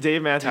Band?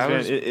 Dave Matthews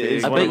Tyler's Band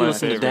is I one bet of you my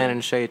listen to favorite. Dan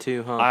and Shay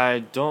too, huh? I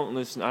don't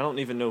listen. I don't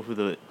even know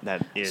who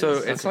that is. So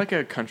it's like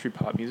a country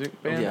pop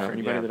music band Yeah. for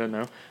anybody Yeah. that doesn't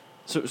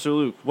know. So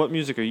Luke, what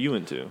music are you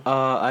into?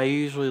 I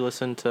usually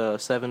listen to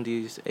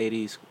 70s,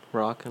 80s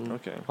rock and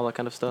Okay. all that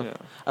kind of stuff. Yeah.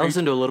 I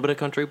listen to a little bit of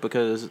country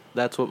because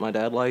that's what my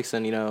dad likes,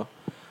 and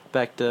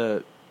back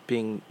to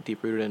being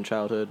deep rooted in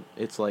childhood,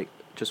 it's like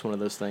just one of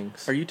those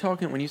things. Are you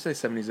talking when you say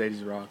 70s,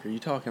 80s rock? Are you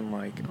talking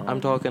like I'm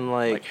talking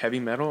like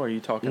heavy metal? Or are you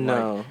talking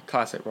No. like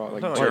classic rock,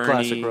 like No, like Journey,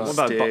 classic rock. What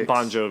about Styx,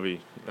 Bon Jovi?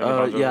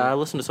 Bon Jovi? yeah, I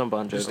listen to some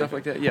Bon Jovi. just stuff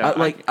like that? Yeah, I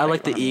like I the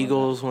kinda love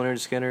Eagles,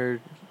 Leonard Skinner,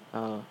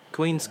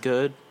 Queen's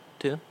good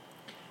too. that.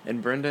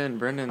 And Brendan,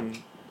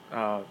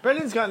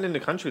 Brendan's gotten into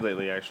country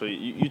lately. Actually,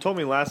 you told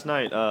me last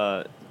night.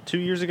 2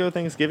 years ago,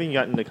 Thanksgiving, you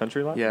got into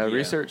country a lot. yeah,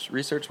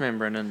 research man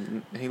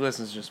Brendan, he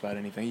listens to just about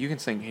anything. You can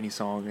sing any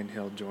song and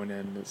he'll join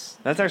in.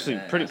 That's actually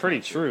Yeah, pretty that's pretty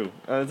not true.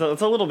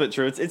 It's a little bit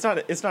true. It's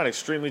not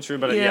extremely true,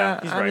 but yeah,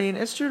 he's I right. mean,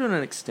 it's true to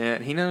an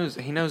extent. He knows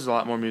a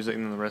lot more music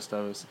than the rest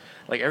of us.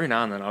 Like every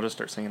now and then, I'll just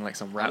start singing like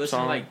some I rap listen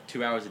song. to like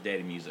 2 hours a day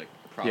to music,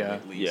 probably Yeah.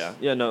 at least.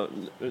 yeah, no.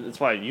 That's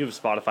why you have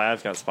Spotify.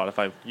 I've got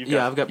Spotify.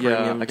 I've got Yeah,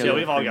 premium. I Yeah,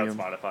 we've all got Premium.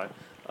 Spotify.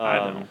 I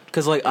don't.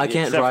 Because I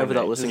can't Except drive for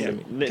without Nate. listening to Yeah.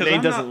 me. 'Cause Nate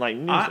I'm doesn't not- like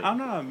music. I'm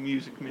not a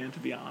music man, to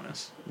be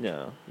honest.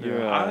 Yeah,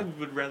 I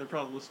would rather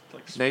probably listen to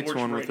like sports Nate's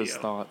one radio. with his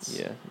thoughts.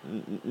 yeah.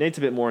 Nate's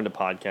a bit more into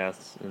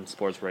podcasts and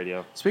sports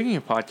radio. Speaking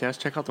of podcasts,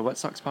 check out the Wet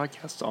Sox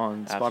podcast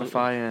on Absolutely.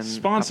 Spotify and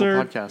Sponsor.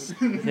 Apple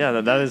Podcasts.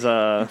 Yeah, that is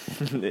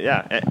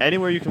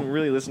anywhere you can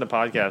really listen to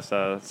podcasts.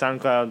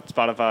 SoundCloud,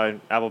 Spotify,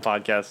 Apple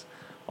Podcasts,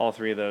 all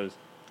three of those.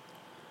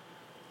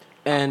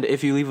 And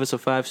if you leave us a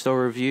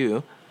 5-star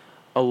review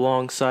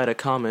alongside a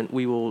comment,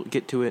 we will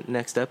get to it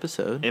next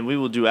episode. And we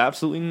will do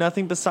absolutely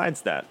nothing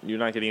besides that. You're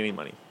not getting any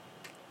money.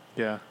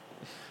 Yeah.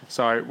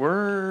 Sorry,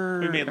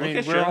 We may look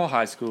at we're you. all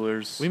high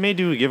schoolers. We may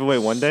do a giveaway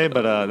one day,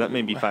 but that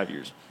may be 5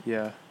 years.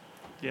 Yeah.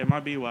 Yeah, it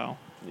might be wow.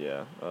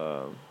 Yeah,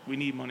 We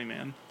need money,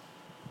 man,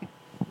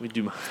 we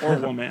do. or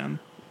woman.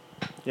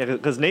 Yeah,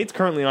 because Nate's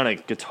currently on a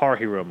Guitar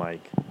Hero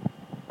mic.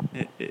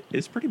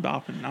 It's pretty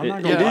bopping. I'm not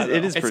It gonna lie. is- though.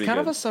 it is It's pretty kind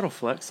of good. a subtle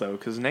flex though,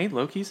 because Nate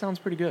Loki sounds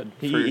pretty good.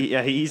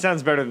 He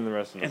sounds better than the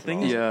rest of us. And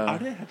thing is, Yeah. I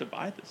didn't have to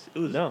buy this. It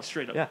was No,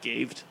 straight up yeah.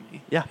 gave to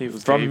me. yeah, It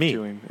was from gave me.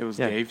 to him. It was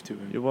Yeah. gave to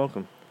him. You're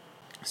welcome.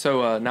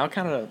 So now,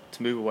 kind of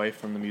to move away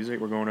from the music,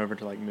 we're going over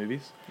to like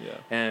movies. Yeah.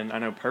 And I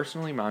know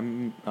personally, my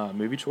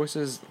movie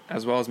choices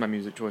as well as my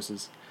music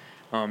choices,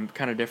 kind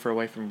of differ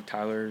away from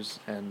Tyler's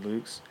and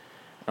Luke's.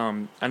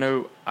 I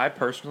know I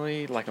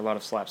personally like a lot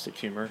of slapstick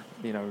humor.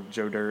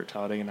 Joe Dirt,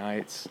 Talladega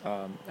Nights,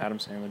 Adam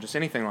Sandler, just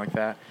anything like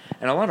that,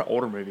 and a lot of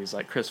older movies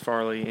like Chris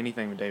Farley,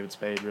 anything with David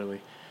Spade,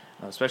 really,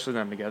 especially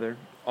them together.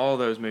 All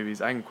those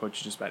movies, I can quote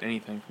you just about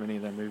anything from any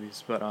of their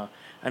movies. But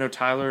I know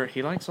Tyler,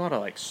 he likes a lot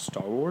of like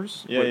Star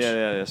Wars.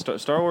 Yeah.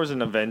 Star Wars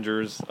and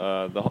Avengers,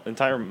 the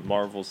entire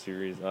Marvel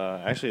series.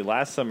 Actually,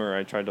 last summer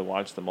I tried to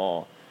watch them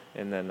all,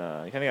 and then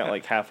I kind of got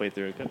like halfway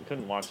through.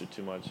 Couldn't watch it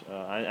too much.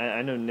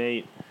 I know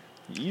Nate.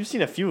 You've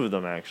seen a few of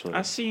them actually.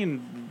 I've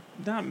seen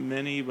not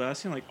many, but I've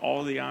seen like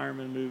all the Iron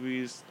Man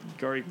movies,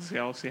 Guardians of the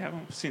Galaxy. I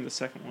haven't seen the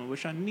second one,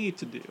 which I need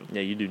to do.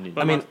 Yeah, you do need.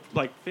 But I mean-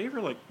 my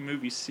favorite like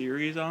movie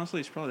series, honestly,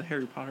 is probably the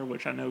Harry Potter,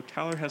 which I know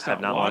Tyler has I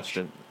have not watched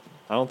it.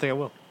 I don't think I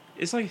will.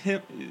 It's like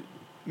him,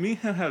 me and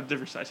him have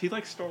different sides. He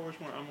likes Star Wars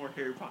more. I'm more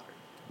Harry Potter.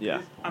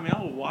 Yeah, I mean,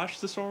 I'll watch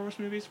the Star Wars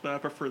movies, but I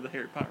prefer the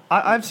Harry Potter.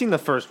 I've seen the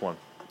first one.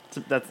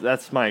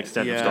 That's my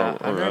extent of Star Yeah,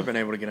 Wars. I've never of been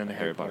able to get into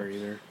Harry Harry Potter Potter.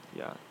 either.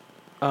 Yeah.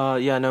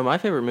 My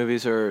favorite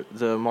movies are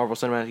the Marvel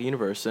Cinematic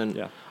Universe, and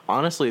Yeah.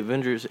 honestly,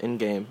 Avengers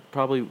Endgame,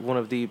 probably one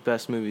of the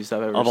best movies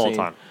I've ever Of seen. all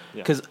time.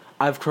 Yeah. Because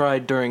I've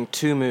cried during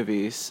 2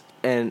 movies,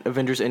 and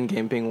Avengers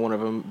Endgame being one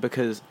of them,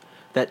 because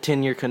that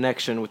 10-year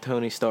connection with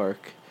Tony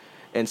Stark.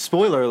 And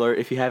spoiler alert,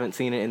 if you haven't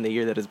seen it in the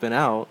year that it's been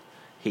out,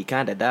 he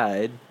kind of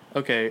died.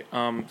 Okay,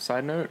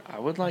 side note, I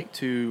would like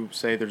to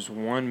say there's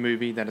one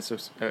movie that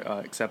is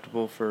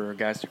acceptable for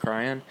guys to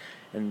cry in,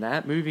 and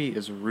that movie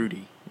is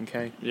Rudy,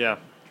 okay? Yeah.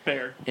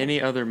 Fair.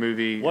 Any other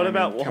movie... What I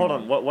about... mean, Well, come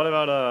hold on. What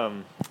about...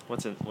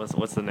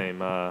 What's the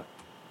name? I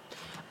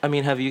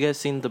mean, have you guys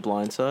seen The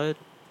Blind Side?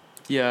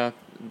 Yeah,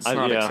 it's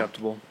not yeah.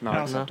 acceptable. Not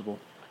No. acceptable.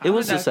 It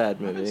was a sad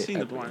I haven't movie. seen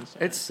The Blind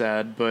Side. It's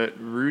sad, but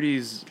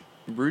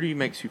Rudy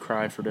makes you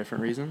cry for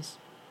different reasons.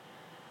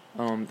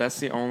 That's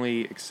the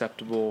only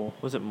acceptable...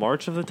 Was it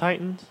March of the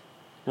Titans?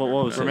 What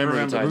was it? Remember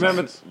the Titans.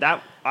 Remember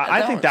that? I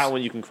That think that was-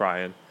 one you can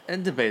cry in.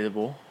 And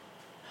debatable.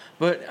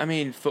 But, I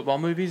mean, football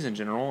movies in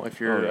general, if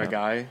you're Oh, yeah. a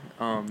guy,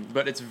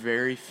 but it's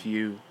very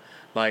few.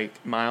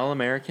 Like, My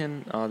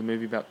All-American, the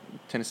movie about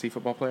Tennessee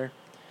football player,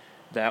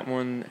 that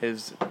one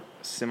is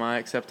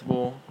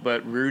semi-acceptable,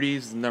 but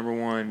Rudy's number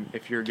one.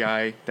 If you're a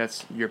guy,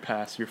 that's your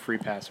pass, your free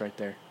pass right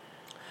there.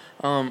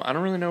 I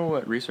don't really know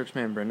what Research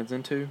Man Brendan's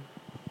into.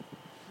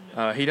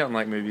 He doesn't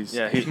like movies.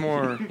 Yeah, he's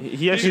more...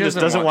 He actually just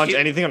doesn't watch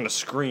anything on the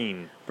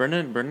screen.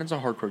 Brendan's a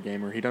hardcore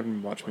gamer. He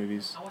doesn't watch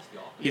movies.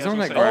 He's Yeah, on I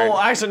was that gonna say- grind. Oh,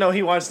 actually, no.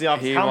 He watched The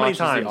Office. He How many watches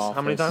The times?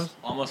 How many Office. times?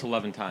 Almost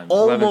 11 times.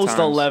 11 Almost times.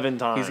 11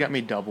 times. He's got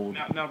me doubled.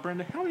 Now,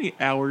 Brenda, how many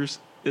hours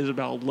is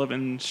about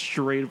 11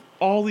 straight of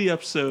all the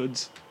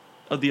episodes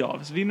of The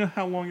Office? Do you know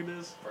how long it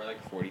is? For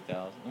like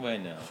 40,000. Wait,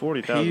 no.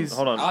 40,000. He's-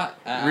 Hold on.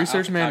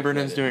 Research I'll Man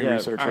Brendan's calculate doing Yeah.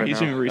 research All right right,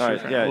 he's now. doing research All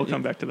right, right yeah, now. We'll you-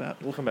 come back to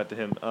that. We'll come back to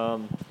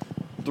him.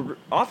 The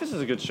Office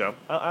is a good show.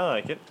 I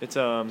like it. It's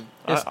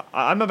Yes.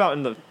 I'm about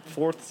in the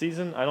 4th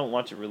season. I don't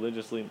watch it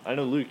religiously. I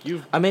know Luke,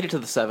 you've I made it to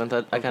the 7th. I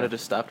Okay. kind of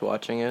just stopped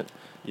watching it.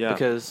 yeah.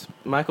 Because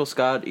Michael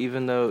Scott,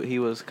 even though he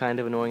was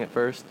kind of annoying at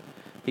first,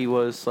 he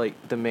was like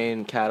the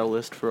main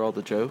catalyst for all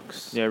the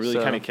jokes. Yeah, it really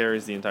So- kind of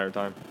carries the entire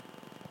time.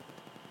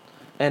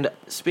 And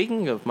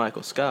speaking of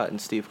Michael Scott and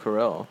Steve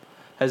Carell,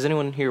 has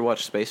anyone here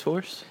watched Space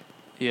Force?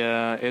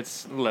 Yeah,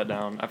 it's let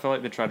down. I feel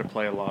like they try to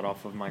play a lot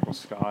off of Michael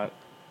Scott.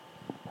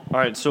 All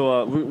right,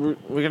 so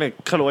we're gonna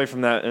cut away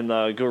from that and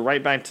go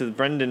right back to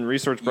Brendan.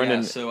 Research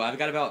Brendan. Yeah, so I've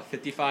got about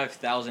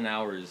 55,000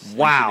 hours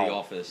Wow. into The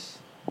Office.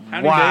 How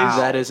many Wow. days?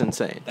 That is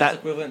insane. That's That-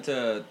 equivalent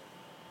to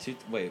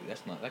wait,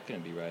 that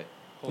couldn't be right.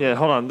 Yeah,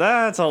 hold on.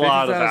 That's a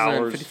lot of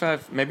 50,000, hours.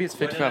 55, maybe it's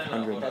Wait, no, no, no,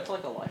 5,500. hold on. That's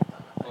like a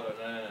lifetime. Hold on,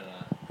 no.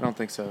 I don't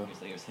think so.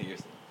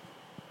 Seriously.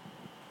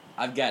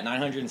 I've got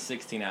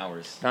 916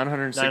 hours.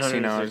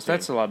 916 hours.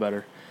 That's a lot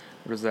better.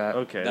 What is that?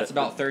 Okay. That's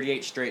about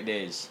 38 straight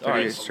days.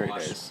 38 right, straight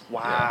Watch. days.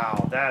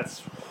 Wow,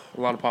 that's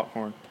A lot of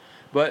popcorn.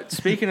 But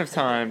speaking of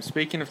time,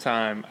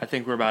 I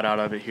think we're about out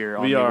of it here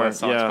on we the are. West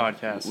Sox Yeah,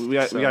 podcast. we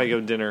got So, to go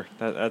to dinner.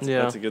 That's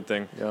Yeah. a good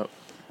thing. Yep.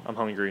 I'm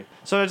hungry.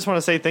 So I just want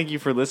to say thank you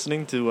for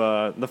listening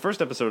to the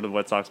first episode of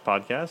Wet Sox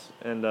podcast.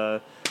 And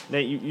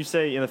Nate, you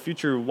say in the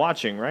future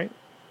watching, right?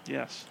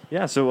 Yes.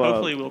 Yeah. So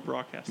Hopefully we'll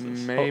broadcast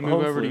this. May move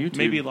over to hopefully. YouTube.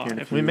 Maybe here in a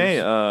live. few we may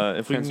years.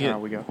 if we can Depends on get how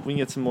we go. we can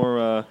get some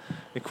more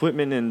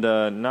equipment and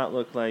not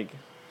look like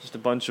just a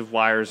bunch of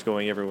wires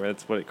going everywhere.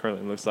 That's what it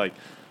currently looks like.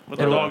 With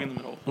a And dog in the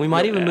middle. We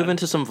might even Yeah. move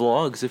into some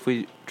vlogs if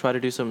we try to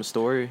do some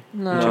story.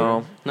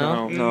 No.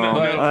 No?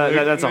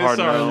 That's a hard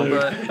Sorry, no.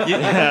 Luke.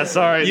 Yeah,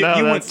 sorry. You, no,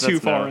 you went that's too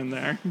far no. in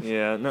there.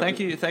 Yeah. No. Thank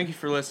you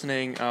for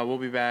listening. We'll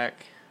be back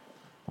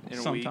in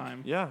a week.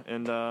 Sometime. Yeah,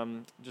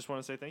 and just want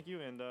to say thank you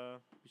and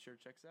Be sure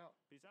to check us out.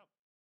 peace out.